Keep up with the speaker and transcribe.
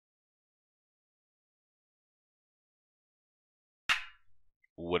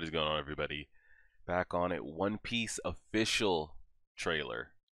What is going on, everybody? Back on it. One Piece official trailer.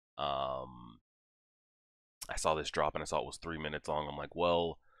 Um, I saw this drop and I saw it was 3 minutes long. I'm like,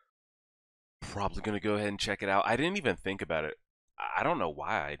 well, probably gonna go ahead and check it out. I didn't even think about it. I don't know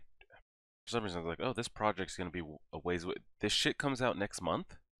why. For some reason, I was like, oh, this project's gonna be a ways away. This shit comes out next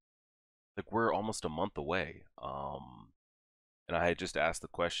month. Like we're almost a month away. And I had just asked the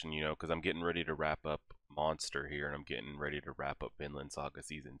question, because I'm getting ready to wrap up Monster here, and I'm getting ready to wrap up Vinland Saga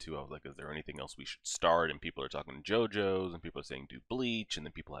Season 2. I was like, is there anything else we should start? And people are talking JoJo's, and people are saying do Bleach, and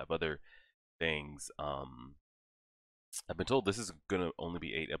then people have other things. I've been told this is gonna only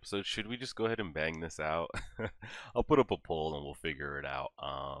be 8 episodes. Should we just go ahead and bang this out? I'll put up a poll and we'll figure it out.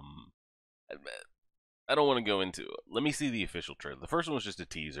 I don't want to go into it. Let me see the official trailer. The first one was just a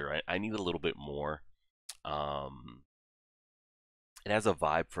teaser. I need a little bit more. It has a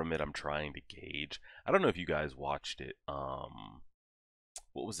vibe from it I'm trying to gauge. I don't know if you guys watched it.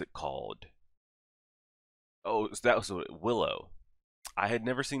 What was it called? Oh, that was Willow. I had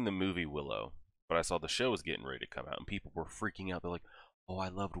never seen the movie Willow, but I saw the show was getting ready to come out, and people were freaking out. They're like, "Oh, I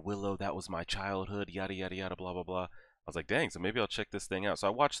loved Willow. That was my childhood. Yada yada yada. Blah blah blah." I was like, "Dang!" So maybe I'll check this thing out. So I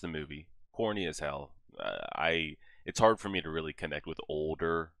watched the movie. Corny as hell. It's hard for me to really connect with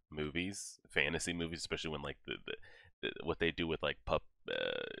older movies, fantasy movies, especially when like what they do with like pup.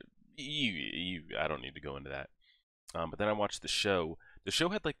 I don't need to go into that. But then I watched the show. The show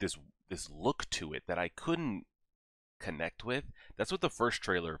had like this look to it that I couldn't connect with. That's what the first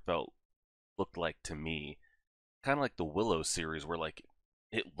trailer looked like to me. Kind of like the Willow series, where like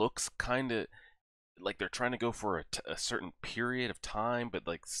it looks kind of like they're trying to go for a certain period of time, but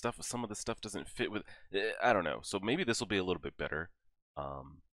like some of the stuff doesn't fit with. I don't know. So maybe this will be a little bit better.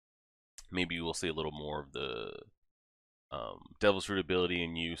 Maybe we'll see a little more of the Devil's Fruit ability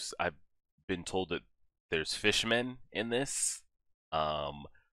in use. I've been told that there's fishmen in this,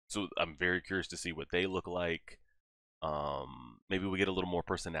 so I'm very curious to see what they look like. Maybe we get a little more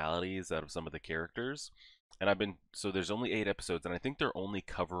personalities out of some of the characters. And so there's only 8 episodes, and I think they're only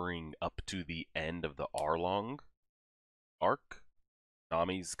covering up to the end of the Arlong arc,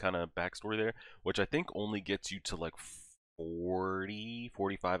 Nami's kind of backstory there, which I think only gets you to like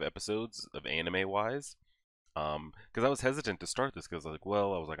 45 episodes of anime wise. Because I was hesitant to start this because I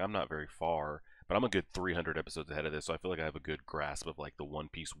was like, I'm not very far, but I'm a good 300 episodes ahead of this, so I feel like I have a good grasp of like the One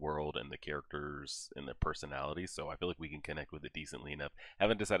Piece world and the characters and the personalities. So I feel like we can connect with it decently enough.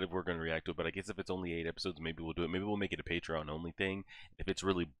 Haven't decided if we're going to react to it, but I guess if it's only 8 episodes, maybe we'll do it. Maybe we'll make it a Patreon only thing. If it's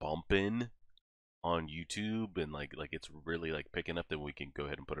really bumping on YouTube and like it's really like picking up, then we can go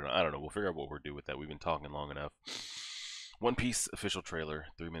ahead and put it on. I don't know. We'll figure out what we're doing with that. We've been talking long enough. One Piece official trailer,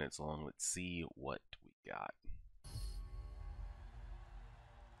 3 minutes long. Let's see what we got.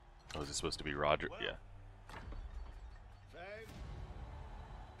 Oh, is it supposed to be Roger? Well, yeah. Fame,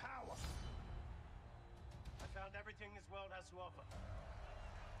 power. I found everything this world has to offer.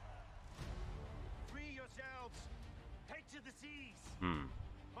 Free yourselves. Take to the seas.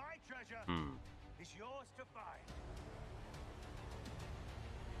 My treasure is yours to find.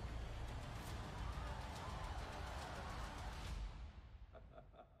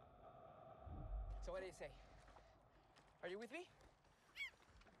 So what do you say? Are you with me?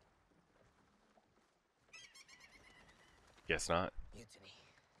 Guess not. Mutiny.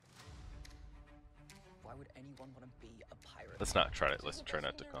 Why would anyone want to be a pirate? Let's not try it. Let's try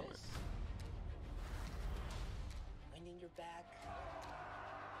not to comment. Wind in your back.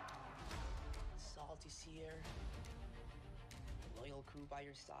 Salty sea air. Loyal crew by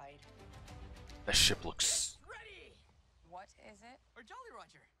your side. That ship looks. Ready! What is it? Or Jolly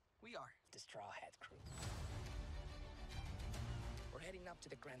Roger. We are the Straw Hat crew. We're heading up to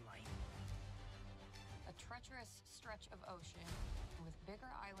the Grand Line. A treacherous stretch of ocean with bigger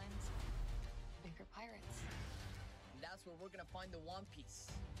islands, bigger pirates. And that's where we're gonna find the One Piece.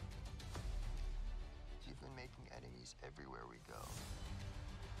 You've been making enemies everywhere we go.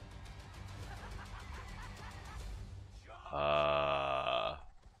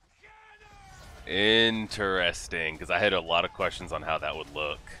 Interesting, because I had a lot of questions on how that would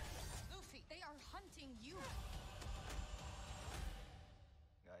look. Luffy, they are hunting you.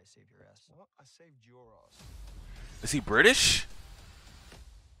 Guy, save your ass. What? I saved your ass. Is he British?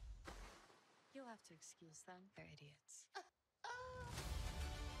 You'll have to excuse them. They're idiots.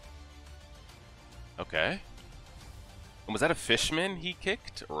 Okay. And was that a fishman he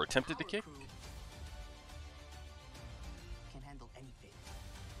kicked or attempted to kick? Can handle anything.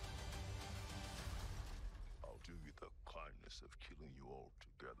 I'll do you the kindness of killing you all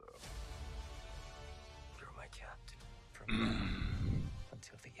together. You're my captain. From now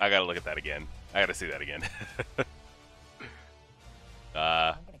until the end. I gotta look at that again. I gotta see that again.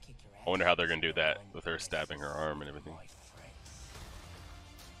 I I'm gonna kick your ass. wonder how they're gonna do that with her stabbing her arm and everything.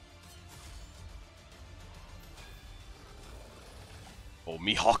 Oh,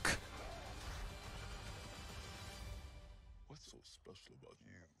 Mihawk. What's so special about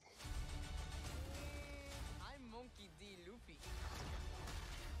you? I'm Monkey D. Luffy.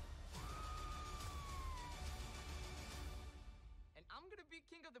 And I'm gonna be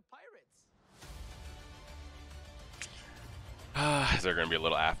king of the pirates. Is there gonna be a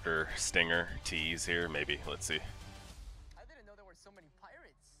little after stinger tease here? Maybe. Let's see. I didn't know there were so many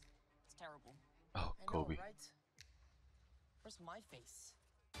pirates. It's terrible. Oh, I know, Kobe. right? Where's my face?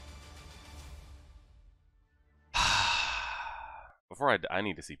 Before I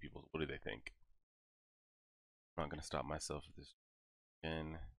need to see people. What do they think? I'm not gonna stop myself with this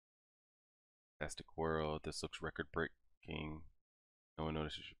again. Fantastic World. This looks record breaking. No one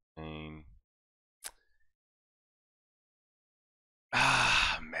notices your pain.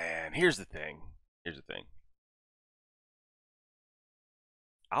 Ah, man. Here's the thing. Here's the thing.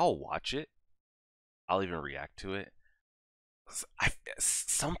 I'll watch it. I'll even react to it.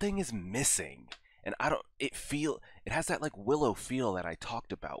 Something is missing, and I don't. It has that like Willow feel that I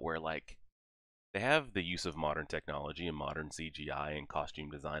talked about, where like they have the use of modern technology and modern CGI and costume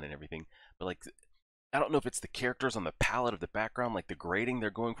design and everything, but like I don't know if it's the characters on the palette of the background, like the grading they're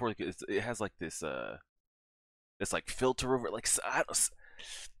going for. Like, it has like this like filter over it. Like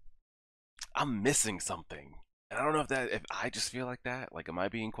I'm missing something, and I don't know if I just feel like that. Like, am I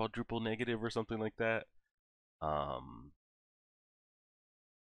being quadruple negative or something like that?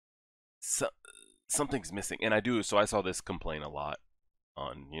 So, something's missing, and I saw this complain a lot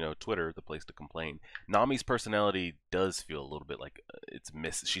on Twitter, the place to complain. Nami's personality does feel a little bit like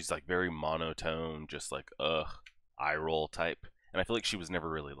she's like very monotone, just like eye roll type, and I feel like she was never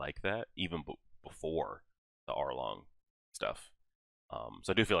really like that even before the Arlong stuff.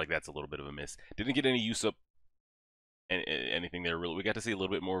 So I do feel like that's a little bit of a miss. Didn't get any use up anything there really. We got to see a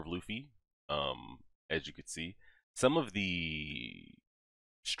little bit more of Luffy, as you could see. Some of the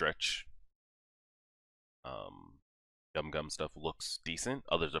stretch Gum stuff looks decent.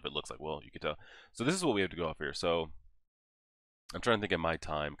 Others of it looks like, well, you could tell. So this is what we have to go off here. So I'm trying to think of my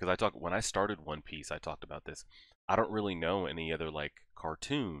time, because when I started One Piece, I talked about this. I don't really know any other like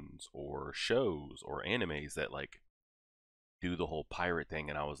cartoons or shows or animes that like do the whole pirate thing,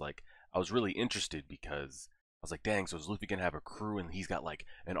 and I was really interested because I was like, dang, so is Luffy gonna have a crew and he's got like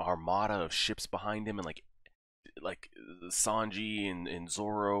an armada of ships behind him, and like Sanji and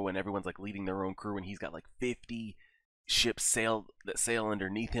Zoro and everyone's like leading their own crew, and he's got like 50 ships that sail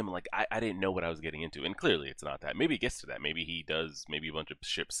underneath him. Like I didn't know what I was getting into, and clearly it's not that. Maybe it gets to that. Maybe he does. Maybe a bunch of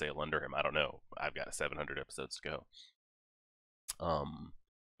ships sail under him. I don't know. I've got 700 episodes to go.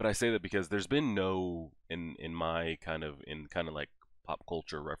 But I say that because there's been no in kind of like pop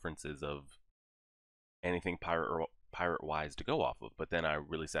culture references of anything pirate wise to go off of. But then I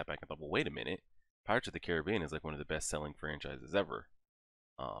really sat back and thought, well, wait a minute. Pirates of the Caribbean is like one of the best selling franchises ever.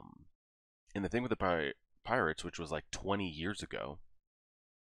 And the thing with the Pirates, which was like 20 years ago,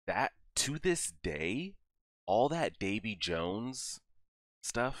 that to this day, all that Davy Jones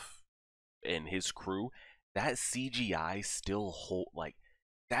stuff and his crew, that CGI still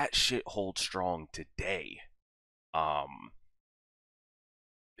that shit holds strong today.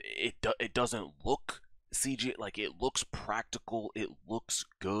 It doesn't look CGI, like it looks practical, it looks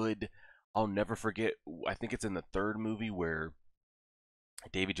good. I'll never forget, I think it's in the third movie where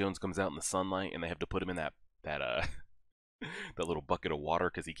Davy Jones comes out in the sunlight and they have to put him in that that little bucket of water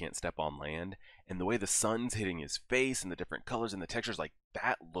because he can't step on land, and the way the sun's hitting his face and the different colors and the textures, like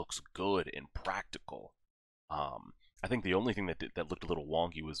that looks good and practical. I think the only thing that looked a little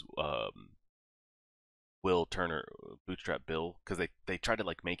wonky was Will Turner, Bootstrap Bill, because they tried to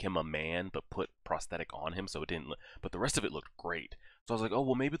like make him a man but put prosthetic on him, so it didn't. But the rest of it looked great. So I was like, oh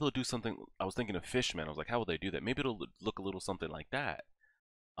well, maybe they'll do something. I was thinking of Fishman. I was like, how will they do that? Maybe it'll look a little something like that.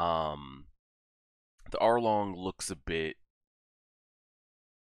 The Arlong looks a bit.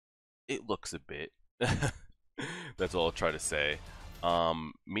 It looks a bit. That's all I'll try to say.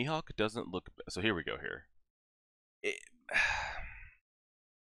 Mihawk doesn't look. So here we go. Here.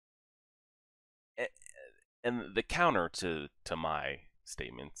 And the counter to my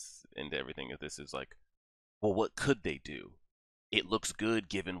statements and to everything of this is like, well, what could they do? It looks good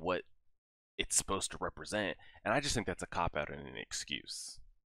given what it's supposed to represent, and I just think that's a cop-out and an excuse.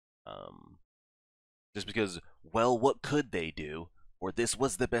 Just because, well, what could they do? Or this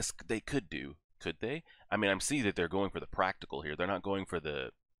was the best they could do. Could they? I mean, I see that they're going for the practical here. They're not going for the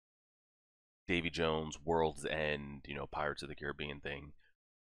Davy Jones, World's End, Pirates of the Caribbean thing,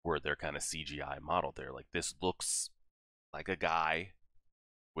 where they're kind of CGI modeled there. Like, this looks like a guy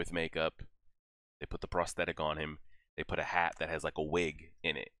with makeup. They put the prosthetic on him. They put a hat that has like a wig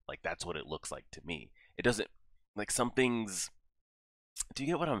in it. Like that's what it looks like to me. It doesn't like some things. Do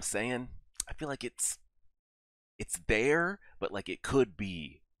you get what I'm saying? I feel like it's there, but like it could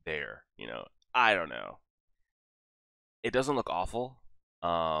be there. You know, I don't know. It doesn't look awful.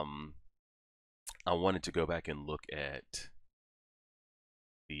 I wanted to go back and look at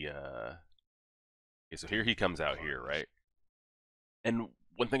the okay, so here he comes out here, right? And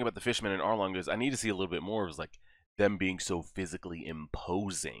one thing about the Fishman and Arlong is I need to see a little bit more of like them being so physically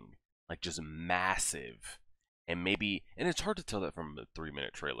imposing, like just massive. And maybe, and it's hard to tell that from a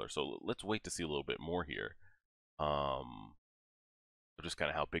 3-minute trailer, so let's wait to see a little bit more here. Just kind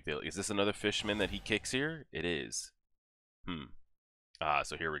of how big they look. Is this another Fishman that he kicks here? It is.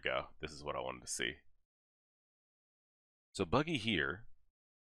 So here we go. This is what I wanted to see. So Buggy here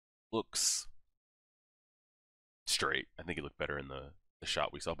looks straight. I think he looked better in the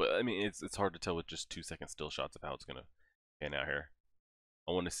shot we saw, but I mean it's hard to tell with just 2-second still shots of how it's gonna pan out here.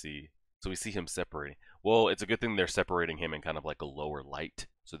 I want to see. So we see him separating. Well, it's a good thing they're separating him in kind of like a lower light,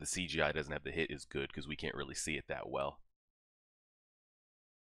 so the CGI doesn't have the hit is good because we can't really see it that well.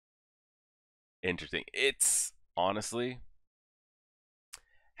 Interesting. It's honestly,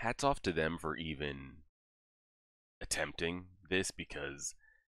 hats off to them for even attempting this because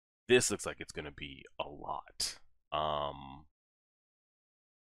this looks like it's gonna be a lot.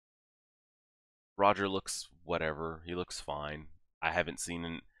 Roger looks whatever. He looks fine. I haven't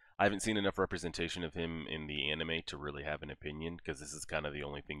seen enough representation of him in the anime to really have an opinion because this is kind of the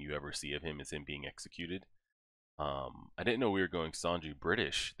only thing you ever see of him is him being executed. I didn't know we were going Sanji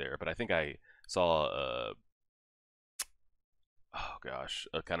British there, but I think I saw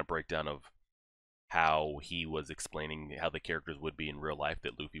a kind of breakdown of how he was explaining how the characters would be in real life,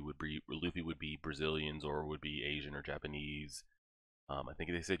 that Luffy would be Brazilians or would be Asian or Japanese. I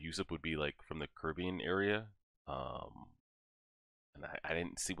think they said Usopp would be like from the Caribbean area. And I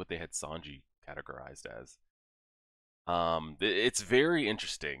didn't see what they had Sanji categorized as. It's very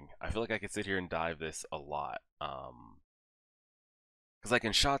interesting. I feel like I could sit here and dive this a lot. Because like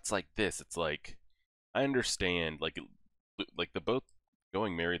in shots like this, it's like I understand like the boat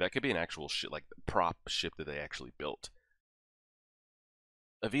going Merry, that could be an actual ship, like the prop ship that they actually built.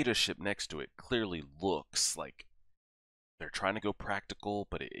 Evita's ship next to it clearly looks like they're trying to go practical,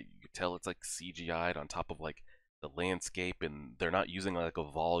 but you can tell it's like CGI'd on top of like the landscape, and they're not using like a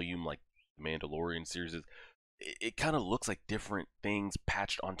volume like the Mandalorian series is. It kind of looks like different things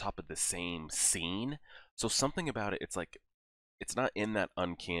patched on top of the same scene. So something about it, it's like it's not in that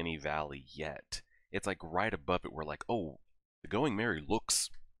uncanny valley yet. It's like right above it. We're like, oh, the Going Merry looks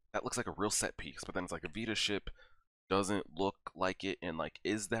like a real set piece, but then it's like a Vita ship doesn't look like it, and like,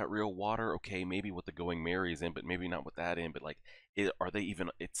 is that real water? Okay, maybe what the Going Merry is in, but maybe not with that in. But like, are they even?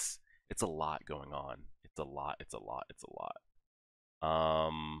 It's a lot going on. It's a lot.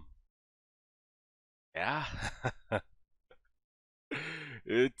 Yeah.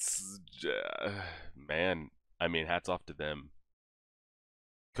 It's man. I mean, hats off to them.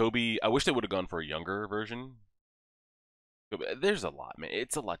 Kobe, I wish they would have gone for a younger version. There's a lot, man.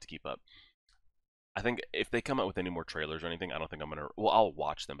 It's a lot to keep up. I think if they come out with any more trailers or anything, I don't think I'm gonna. Well, I'll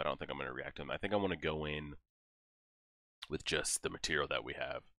watch them, but I don't think I'm gonna react to them. I think I want to go in with just the material that we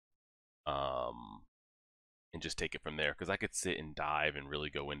have, and just take it from there. Because I could sit and dive and really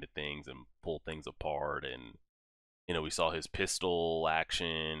go into things and pull things apart. And you know, we saw his pistol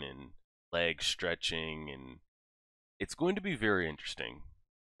action and leg stretching, and it's going to be very interesting.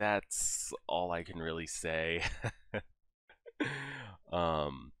 That's all I can really say.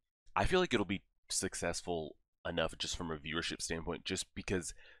 I feel like it'll be successful enough just from a viewership standpoint, just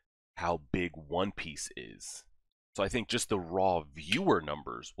because how big One Piece is. So I think just the raw viewer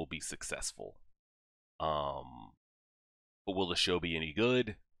numbers will be successful. But will the show be any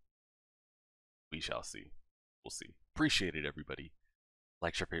good? We shall see. We'll see. Appreciate it, everybody.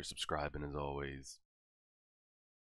 Like, share, favorite, subscribe, and as always,